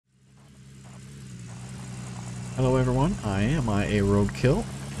Hello everyone, I am IA Roadkill,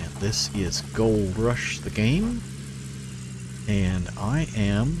 and this is Gold Rush the game, and I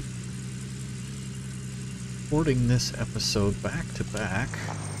am recording this episode back to back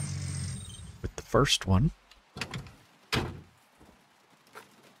with the first one. Come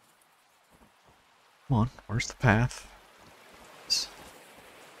on, where's the path?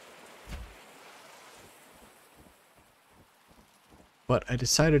 But I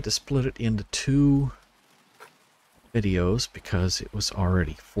decided to split it into two videos because it was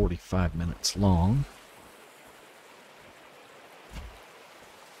already 45 minutes long.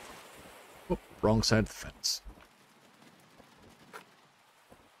 Oh, wrong side of the fence.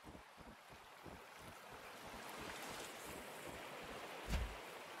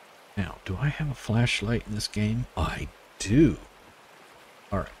 Now, do I have a flashlight in this game? I do.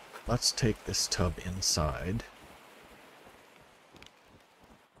 Alright, let's take this tub inside.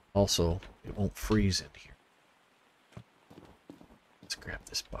 Also, it won't freeze in here. Let's grab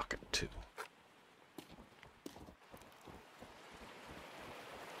this bucket too.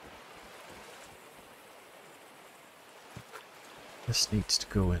 This needs to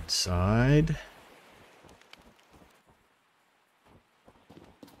go inside.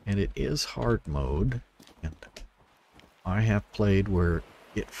 And it is hard mode. And I have played where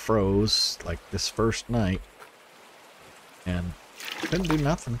it froze like this first night. And couldn't do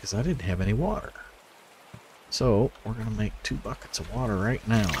nothing because I didn't have any water. So we're going to make 2 buckets of water right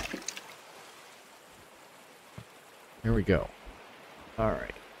now. Here we go.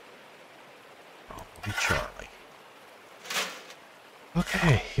 Alright. Probably Charlie.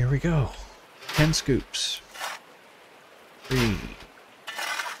 Okay, here we go. 10 scoops. 3.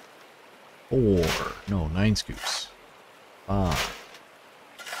 4. No, 9 scoops. 5.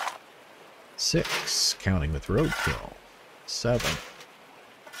 6. Counting with roadkill. 7.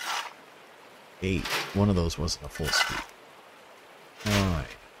 8. One of those wasn't a full scoop. 9.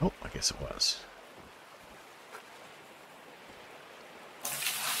 Oh, I guess it was.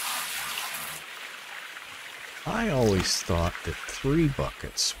 I always thought that 3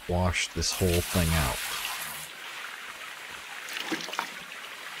 buckets washed this whole thing out.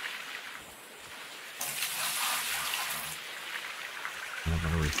 And I'm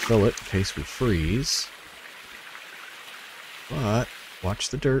going to refill it in case we freeze. But watch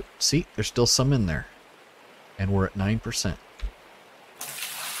the dirt. See, there's still some in there. And we're at 9%.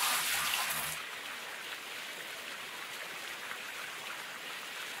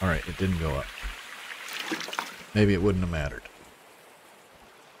 Alright, it didn't go up. Maybe it wouldn't have mattered.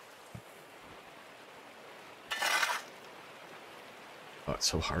 Oh, it's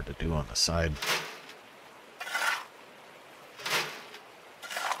so hard to do on the side.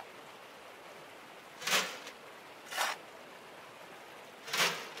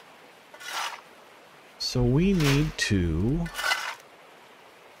 So we need to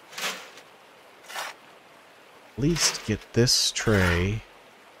at least get this tray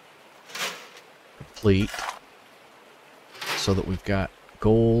complete so that we've got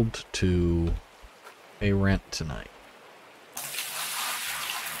gold to pay rent tonight.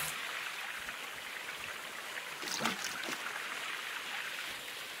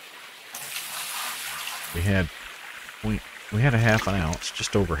 We had a half an ounce,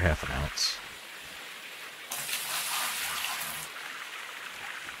 just over half an ounce.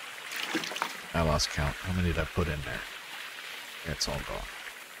 I lost count. How many did I put in there? It's all gone.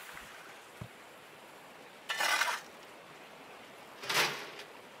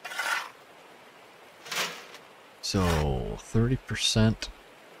 So, 30%.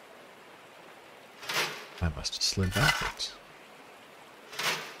 I must have slid backwards.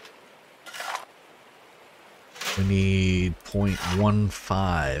 We need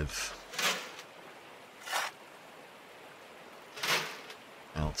 0.15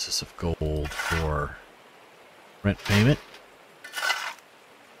 ounces of gold for rent payment.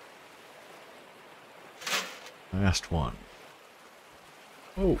 Last one.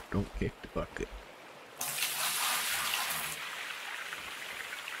 Oh, don't kick the bucket.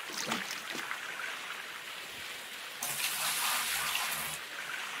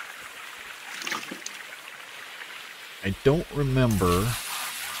 I don't remember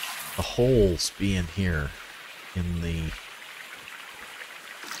the holes being here in the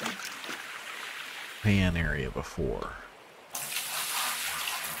pan area before.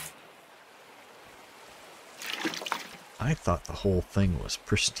 I thought the whole thing was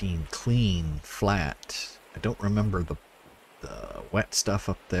pristine, clean, flat. I don't remember the wet stuff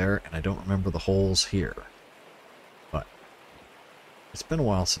up there, and I don't remember the holes here. But it's been a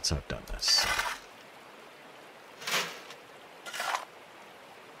while since I've done this.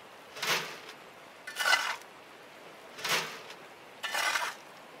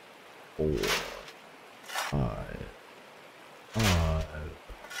 4, 5, 5,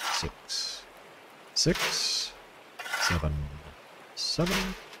 6, 6, 7, 7,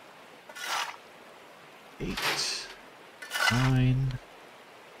 8, 9,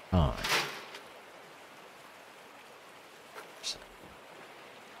 9.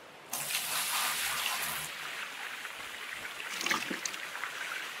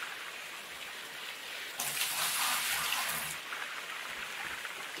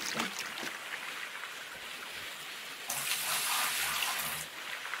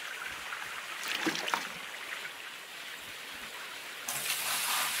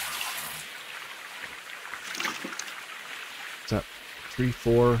 Is that 3,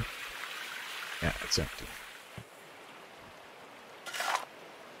 4? Yeah, it's empty.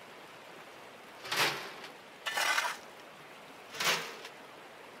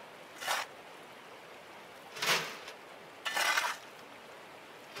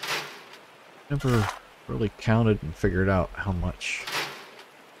 Never really counted and figured out how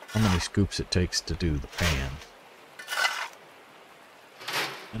many scoops it takes to do the pan.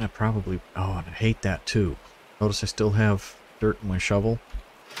 And I probably, oh, and I hate that too. Notice I still have dirt in my shovel.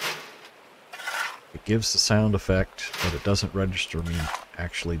 It gives the sound effect, but it doesn't register me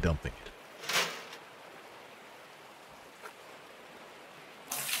actually dumping it.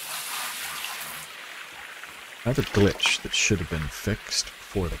 Another glitch that should have been fixed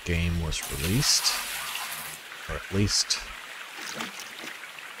before the game was released, or at least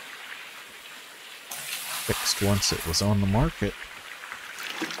fixed once it was on the market.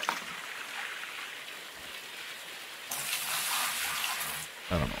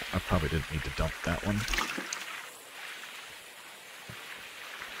 I don't know, I probably didn't need to dump that one.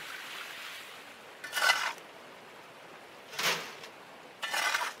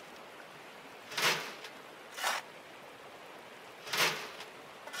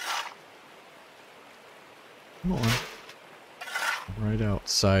 Come on. Right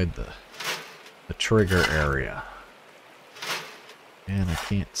outside the trigger area. And I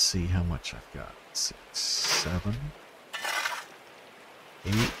can't see how much I've got. 6, 7,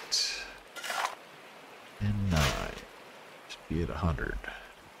 8, and 9. Should be at 100.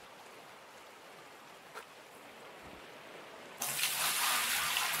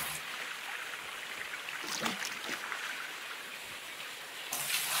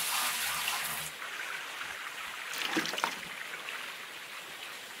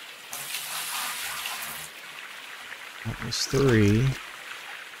 That was 3.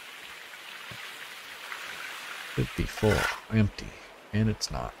 Should be full, empty, and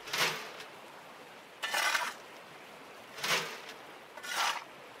it's not.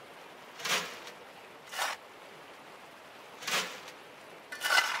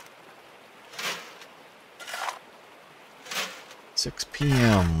 Six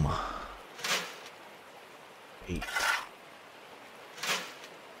PM. 8.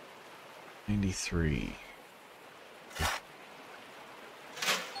 93.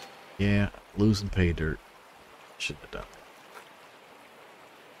 Yeah, losing pay dirt. Shouldn't have done it.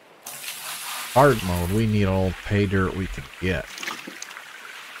 Hard mode, we need all pay dirt we can get.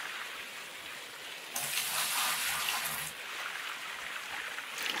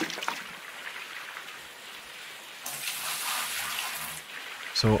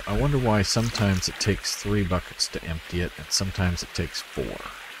 So I wonder why sometimes it takes 3 buckets to empty it and sometimes it takes 4.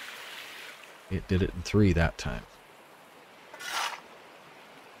 It did it in 3 that time.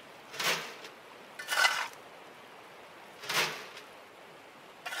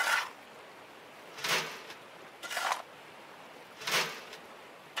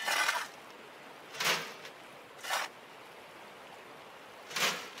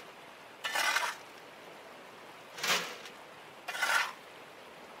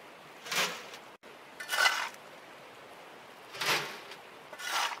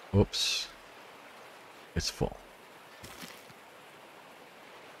 Whoops. It's full.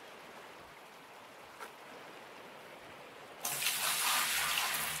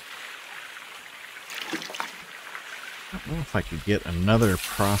 I don't know if I could get another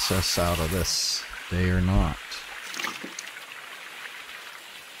process out of this day or not.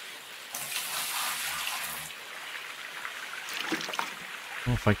 I don't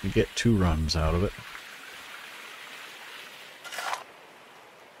know if I can get 2 runs out of it.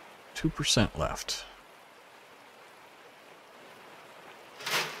 2% left.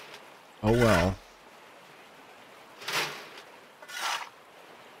 Oh well.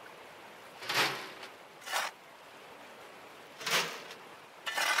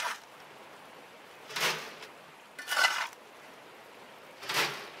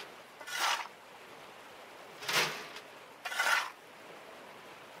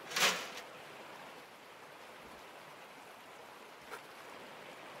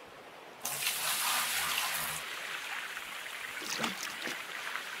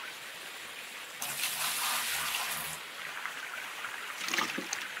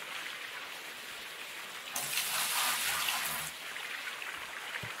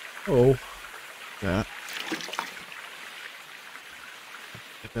 Oh, that.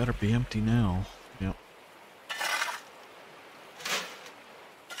 It better be empty now. Yep.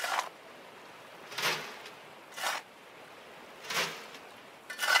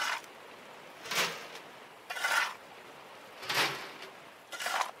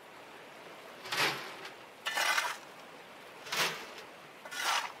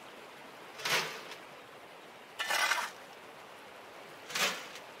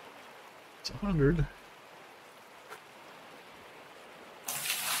 It's 100.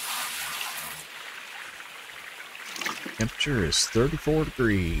 Temperature is 34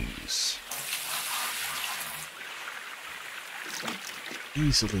 degrees.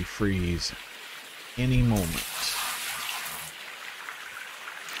 Easily freeze any moment.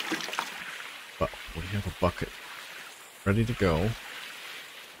 But we have a bucket ready to go.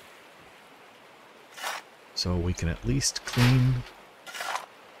 So we can at least clean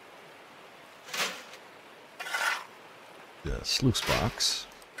the sluice box.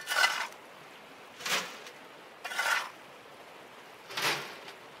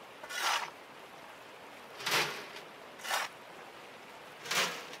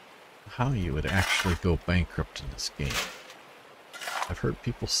 How you would actually go bankrupt in this game. I've heard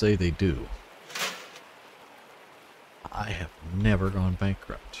people say they do. I have never gone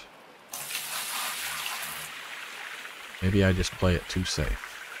bankrupt. Maybe I just play it too safe.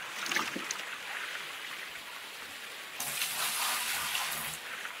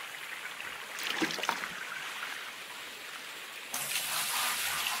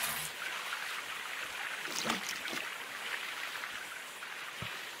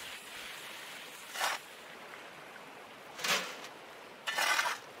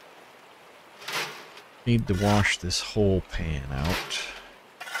 Need to wash this whole pan out.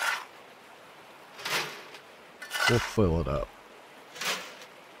 We'll fill it up.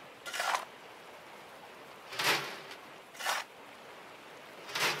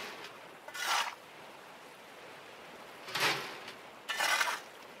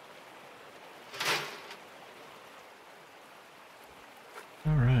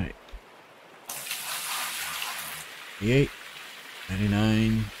 All right. 88,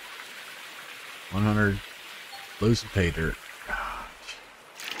 99, 100. Losing pay dirt.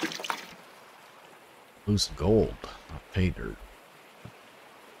 Losing gold, not pay dirt.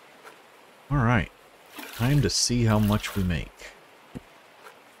 All right. Time to see how much we make.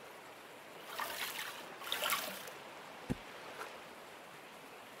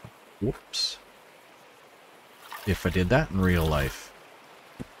 Whoops. If I did that in real life,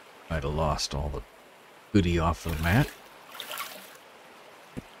 I'd have lost all the goodie off the mat.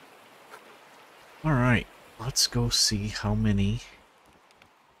 Alright, let's go see how many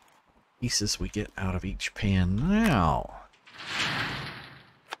pieces we get out of each pan now.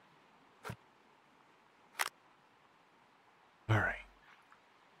 Alright.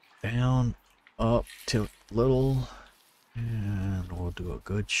 Down, up, tilt little, and we'll do a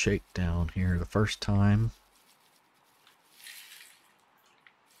good shakedown here the first time.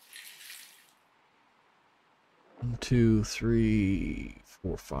 1, 2, 3,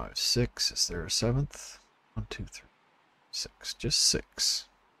 4, 5, 6. Is there a seventh? 1, 2, 3, 6. Just 6.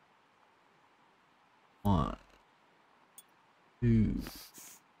 1, 2,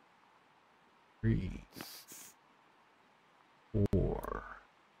 3, 4,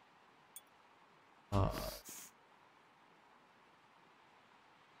 5,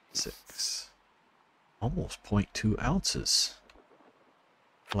 6. Almost 0.2 ounces.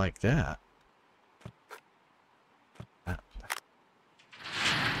 Like that.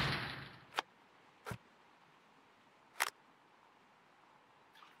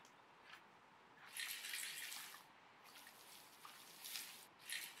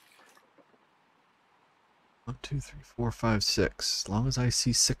 1, 2, 3, 4, 5, 6. As long as I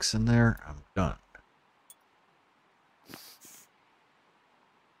see 6 in there, I'm done.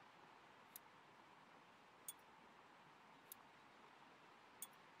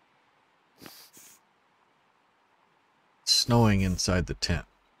 It's snowing inside the tent.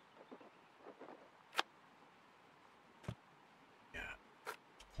 Yeah.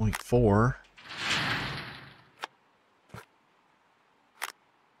 0.4.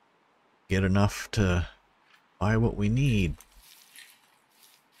 Get enough to buy what we need.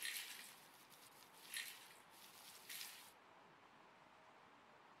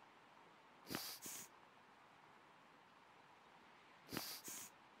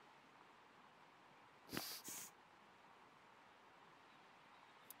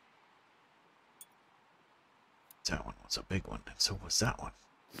 That one was a big one, and so was that one.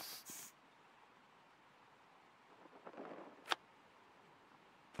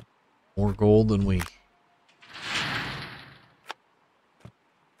 more gold than we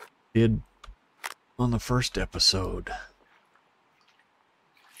did on the first episode.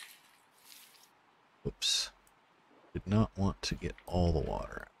 Oops. Did not want to get all the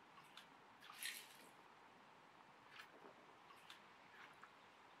water out.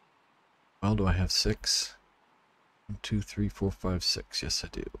 Well, do I have 6? 1, 2, 3, 4, 5, 6. Yes, I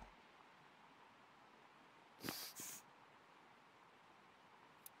do.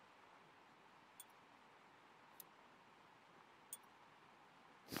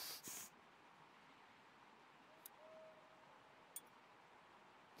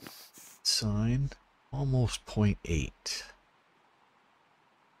 Sign. Almost 0.8.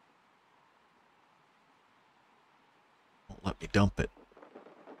 Won't let me dump it.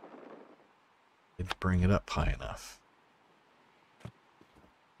 Didn't bring it up high enough.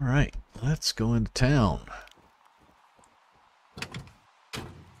 Alright, let's go into town.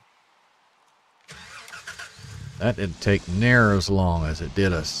 That didn't take near as long as it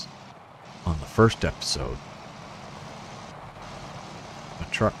did us on the first episode. The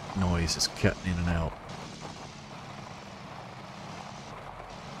truck noise is cutting in and out.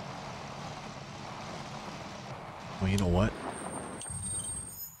 Well, you know what?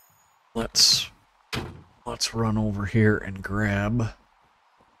 Let's run over here and grab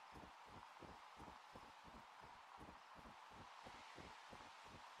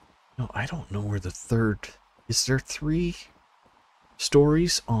No, I don't know where the third... Is there 3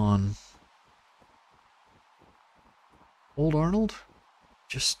 stories on Old Arnold?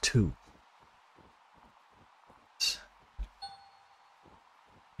 Just 2.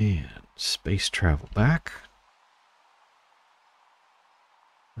 And space travel back.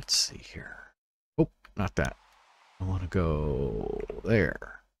 Let's see here. Oh, not that. I want to go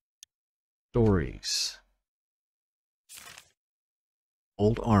there. Stories.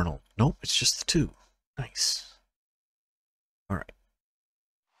 Old Arnold. Nope, it's just the 2. Nice. Alright.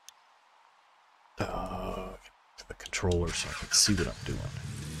 Get to the controller so I can see what I'm doing.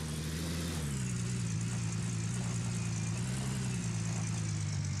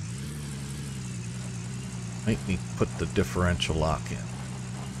 Make me put the differential lock in.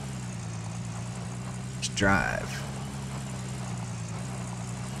 Let's drive.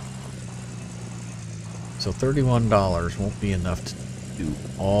 So $31 won't be enough to do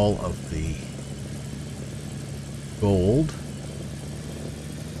all of the gold.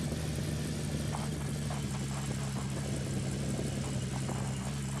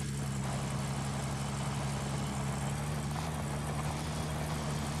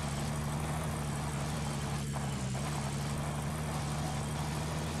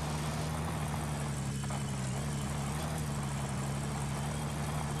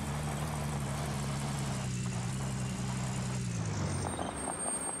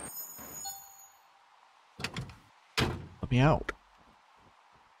 Me out.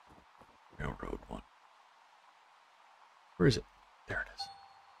 Railroad one. Where is it? There it is.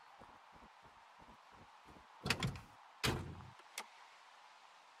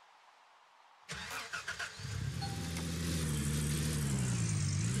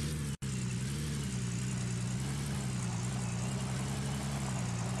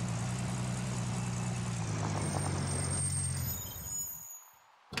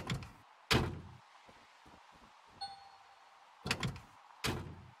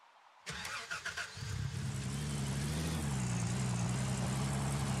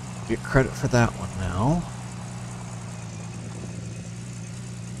 Get credit for that one now.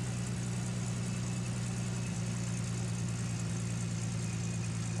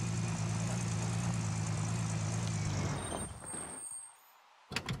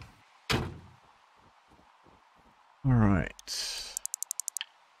 All right.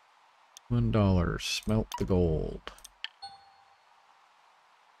 $1. Smelt the gold.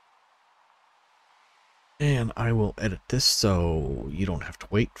 And I will edit this so you don't have to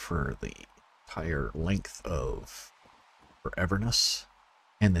wait for the entire length of foreverness.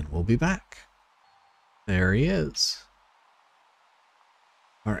 And then we'll be back. There he is.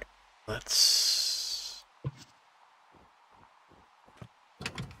 All right, let's...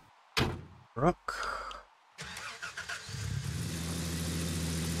 Truck.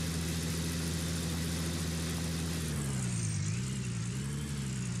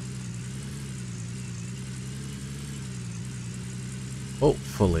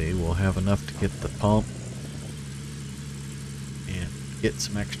 Hopefully we'll have enough to get the pump and get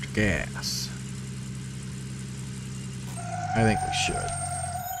some extra gas. I think we should.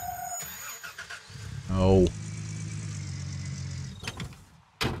 Oh.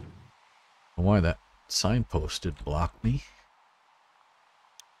 Why that signpost did block me?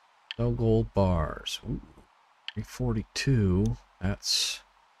 Sell gold bars. Ooh, 342. That's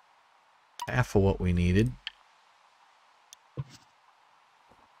half of what we needed.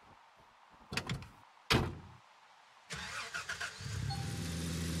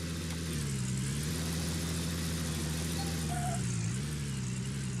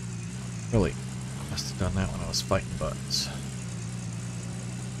 Really, must have done that when I was fighting buttons.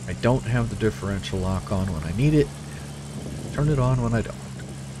 I don't have the differential lock on when I need it. Turn it on when I don't.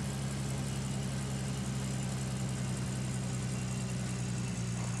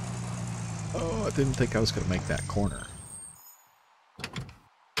 Oh, I didn't think I was going to make that corner.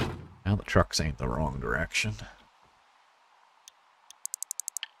 Now the truck's aimed the wrong direction.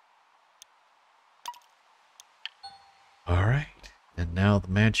 Alright, and now the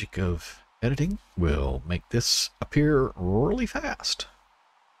magic of editing will make this appear really fast.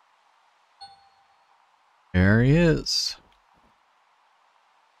 There he is.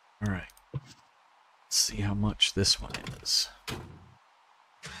 Alright, let's see how much this one is.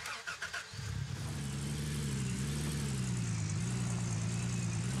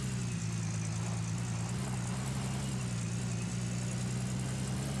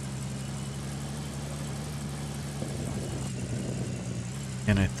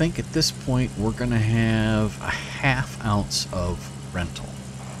 And I think at this point we're going to have a ½ ounce of rental.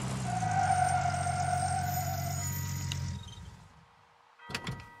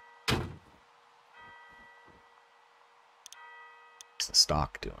 What's the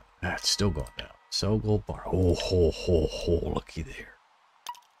stock doing? It's still going down. Sell gold bar. Oh, looky there.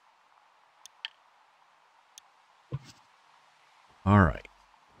 Alright.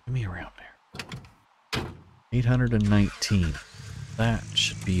 Give me around there. 819. That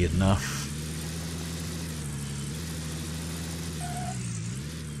should be enough.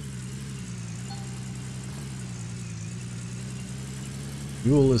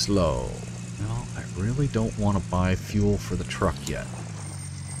 Fuel is low. Well, I really don't want to buy fuel for the truck yet.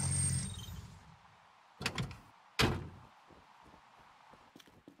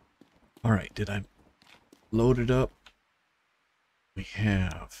 Alright, did I load it up? We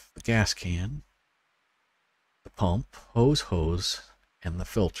have the gas can, the pump, hose, and the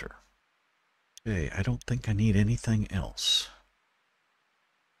filter. Okay, I don't think I need anything else.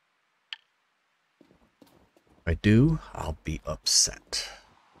 If I do, I'll be upset.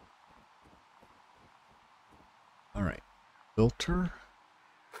 Alright, filter,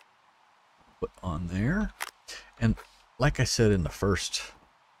 put on there. And like I said in the first,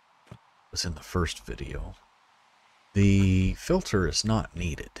 video, the filter is not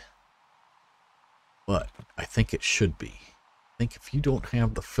needed. But I think it should be. I think if you don't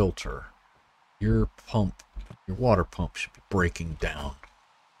have the filter, your water pump should be breaking down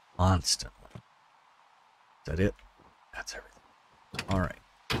constantly. Is that it? That's everything. Alright.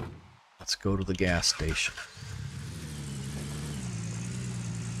 Let's go to the gas station.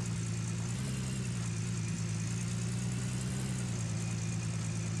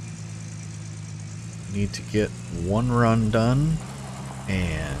 We need to get one run done,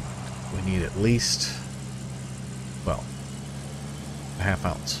 and we need at least, well, a ½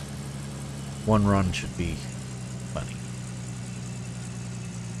 ounce. One run should be plenty.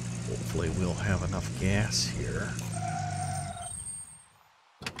 Hopefully we'll have enough gas here.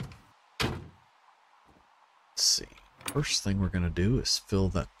 Let's see. First thing we're going to do is fill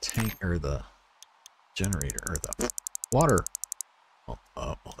that tank, or the generator, or the water. Oh,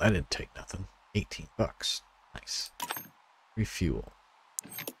 well, that didn't take nothing. 18 bucks. Nice. Refuel.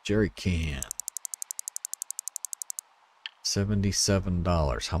 Jerry can.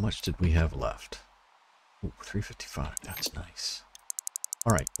 $77. How much did we have left? Ooh, $3.55. That's nice.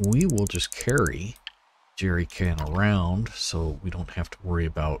 Alright, we will just carry jerry can around so we don't have to worry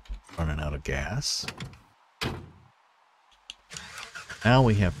about running out of gas. Now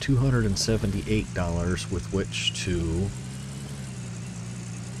we have $278 with which to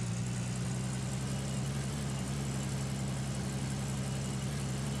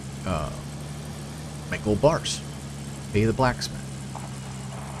make gold bars. Pay the blacksmith.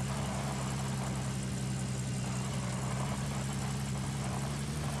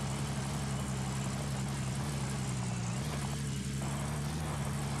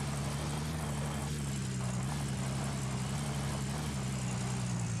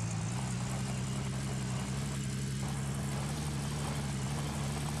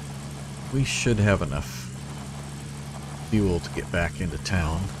 We should have enough fuel to get back into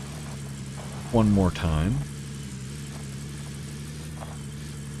town one more time.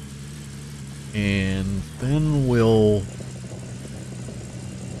 And then we'll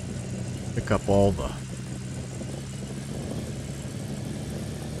pick up all the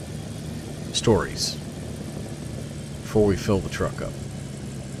stories before we fill the truck up.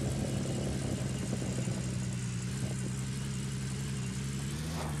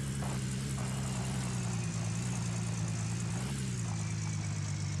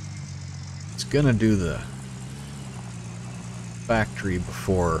 It's gonna do the factory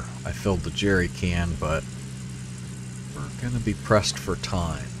before I filled the jerry can, but we're gonna be pressed for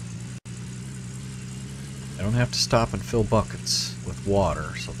time. I don't have to stop and fill buckets with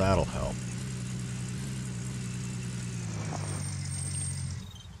water, so that'll help.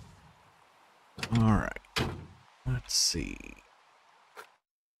 Alright, let's see.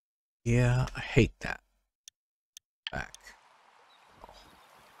 Yeah, I hate that. Back.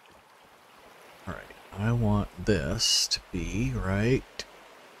 Alright, I want this to be right.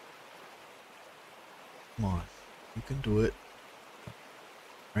 Come on, you can do it.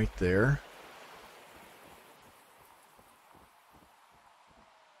 Right there.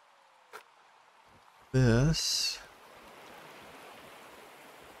 This.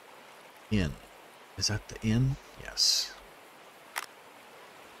 In. Is that the in? Yes.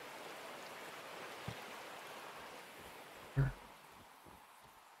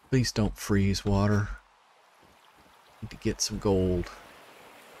 Please don't freeze water. Need to get some gold.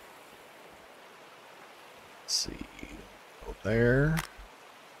 Let's see. Go there.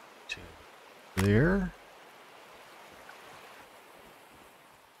 To there.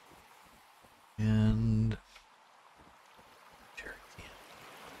 And jerry can.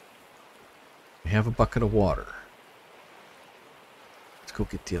 We have a bucket of water. Let's go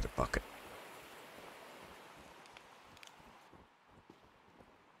get the other bucket.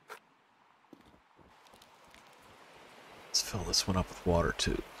 Let's fill this one up with water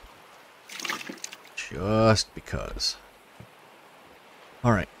too. Just because.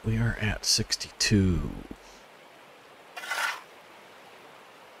 Alright, we are at 62.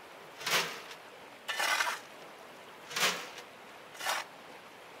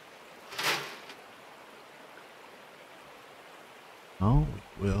 Oh,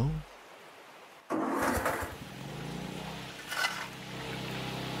 we will.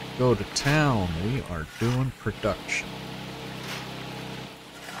 Go to town. We are doing production.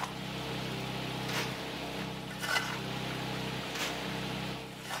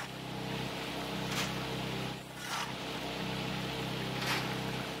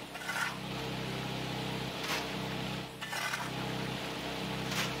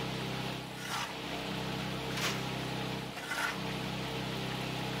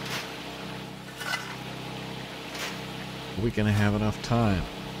 Are we gonna have enough time?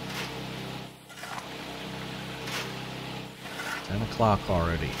 10 o'clock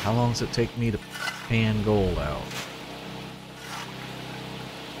already. How long does it take me to pan gold out?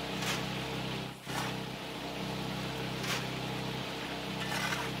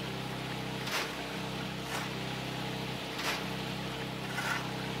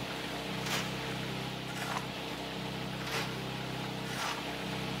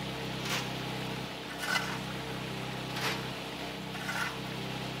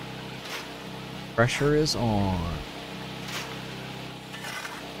 Pressure is on.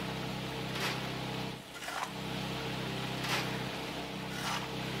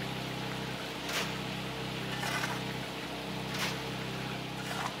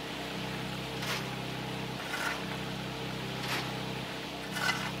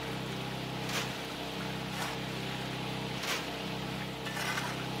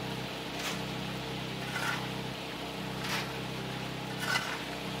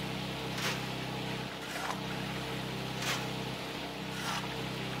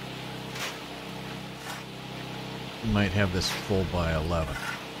 Might have this full by 11.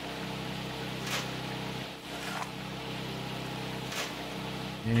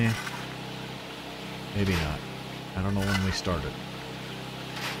 Eh, maybe not. I don't know when we started.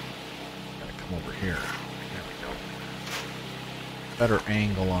 Gotta come over here. There we go. Better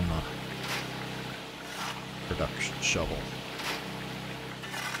angle on the production shovel.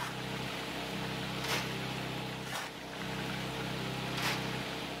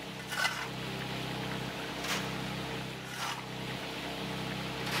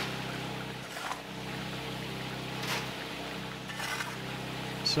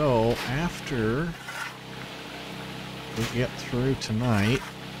 So, after we get through tonight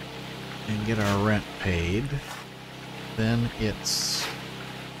and get our rent paid, then it's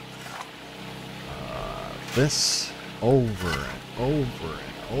this over and over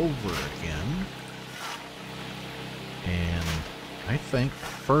and over again. And I think the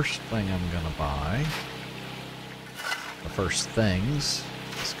first thing I'm going to buy, the first things,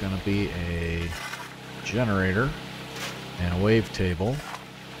 is going to be a generator and a wavetable.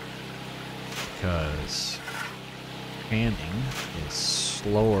 because panning is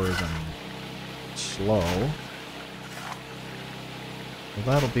slower than slow. Well,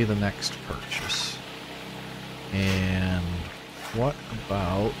 that'll be the next purchase. And what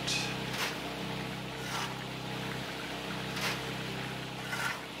about...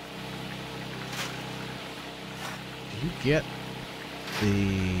 do you get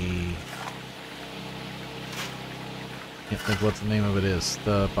the... can't think what the name of it is.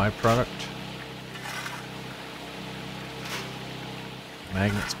 The byproduct?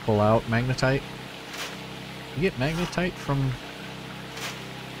 Magnets pull out magnetite? You get magnetite from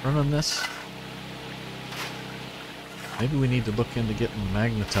running this? Maybe we need to look into getting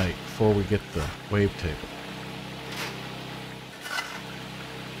magnetite before we get the wavetable.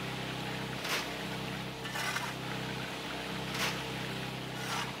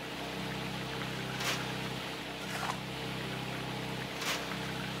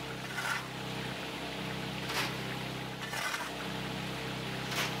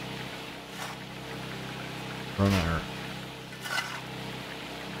 Run our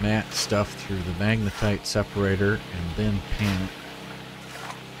mat stuff through the magnetite separator and then pan it.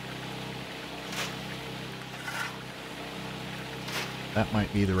 That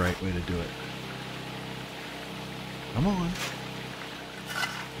might be the right way to do it. Come on.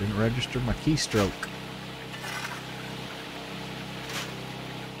 Didn't register my keystroke.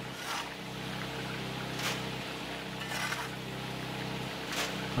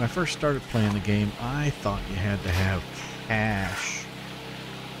 When I first started playing the game, I thought you had to have cash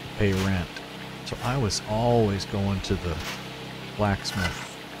to pay rent. So I was always going to the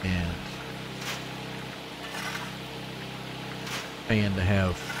blacksmith and paying to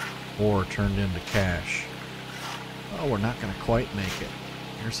have ore turned into cash. Oh, we're not going to quite make it.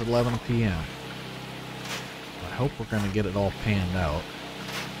 Here's 11 p.m. I hope we're going to get it all panned out.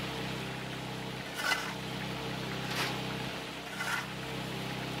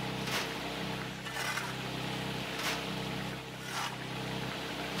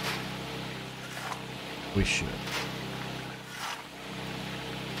 We should.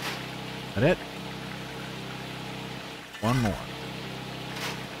 That it? One more.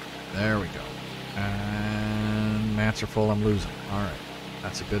 There we go. And mats are full. I'm losing. Alright.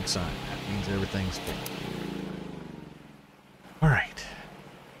 That's a good sign. That means everything's full. Alright.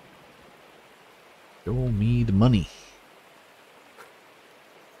 Show me the money.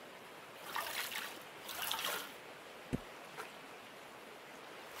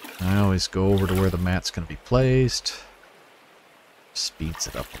 I always go over to where the mat's going to be placed. Speeds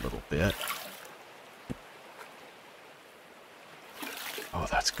it up a little bit. Oh,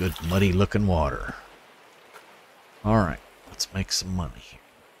 that's good muddy looking water. Alright, let's make some money.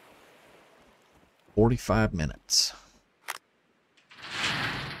 45 minutes.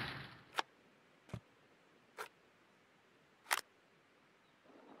 How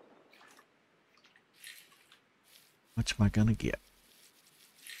much am I going to get?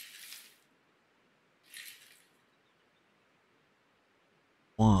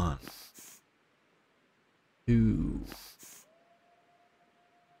 1, 2,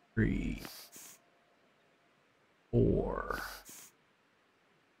 3, 4,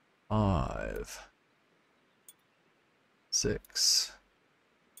 5, 6.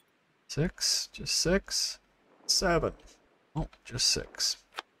 6? Just 6? 7. Oh, just 6.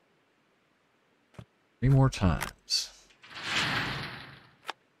 3 more times.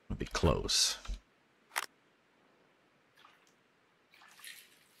 It'll be close.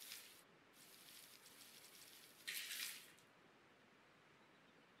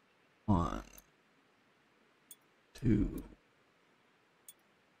 One, 2,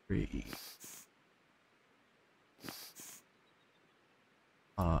 3,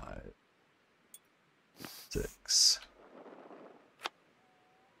 5, 6.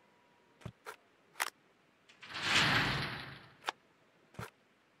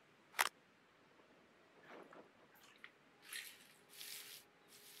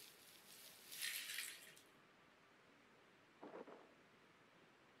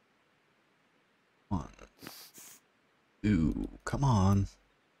 One, 2, come on.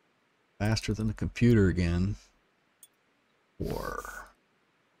 Faster than the computer again. 4,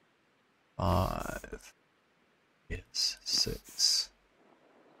 5 is 6.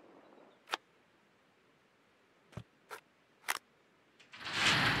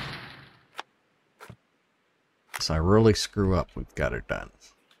 So I really screw up, we've got her done.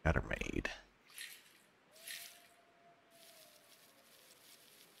 Got her made.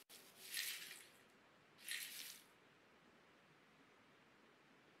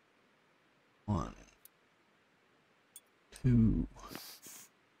 One, 2,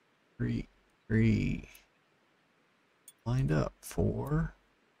 3, 4,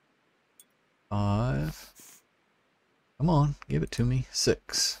 5. Come on, give it to me.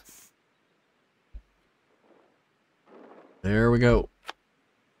 6. There we go.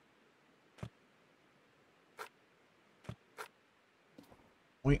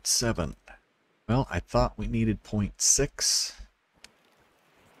 0.7. Well, I thought we needed 0.6.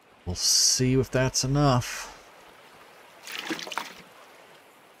 We'll see if that's enough.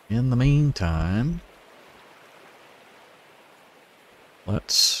 In the meantime,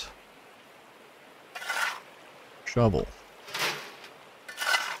 let's shovel.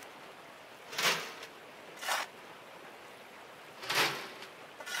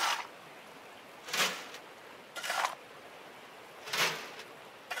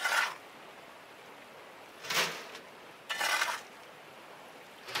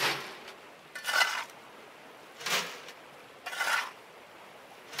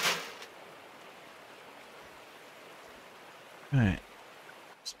 Alright,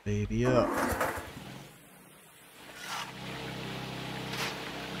 let's baby up.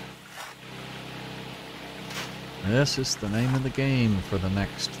 This is the name of the game for the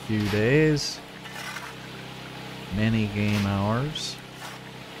next few days. Many game hours.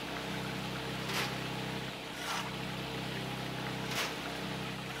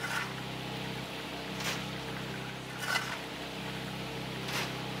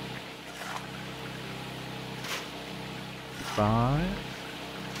 $55,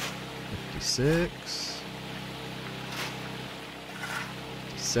 $56,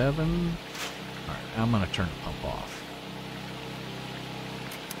 $57. Alright, I'm going to turn the pump off.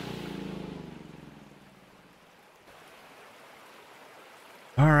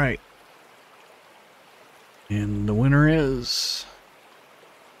 Alright. And the winner is...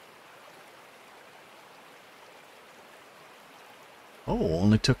 Oh,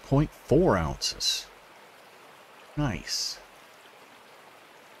 only took 0.4 ounces. Nice.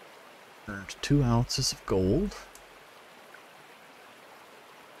 Earned 2 ounces of gold.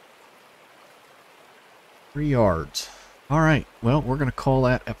 3 yards. Alright, well, we're going to call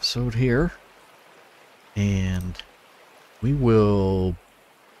that episode here. And we will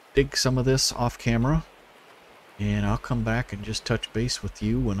dig some of this off camera. And I'll come back and just touch base with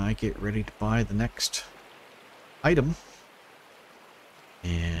you when I get ready to buy the next item.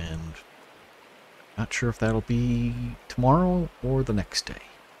 And not sure if that'll be tomorrow or the next day.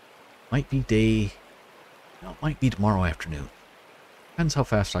 Might be might be tomorrow afternoon. Depends how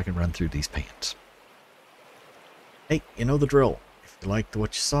fast I can run through these pants. Hey, you know the drill. If you liked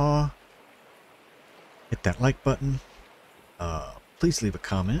what you saw, hit that like button. Please leave a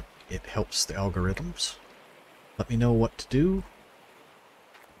comment. It helps the algorithms. Let me know what to do.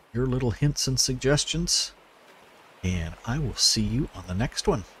 Your little hints and suggestions. And I will see you on the next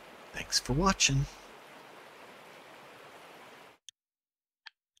one. Thanks for watching.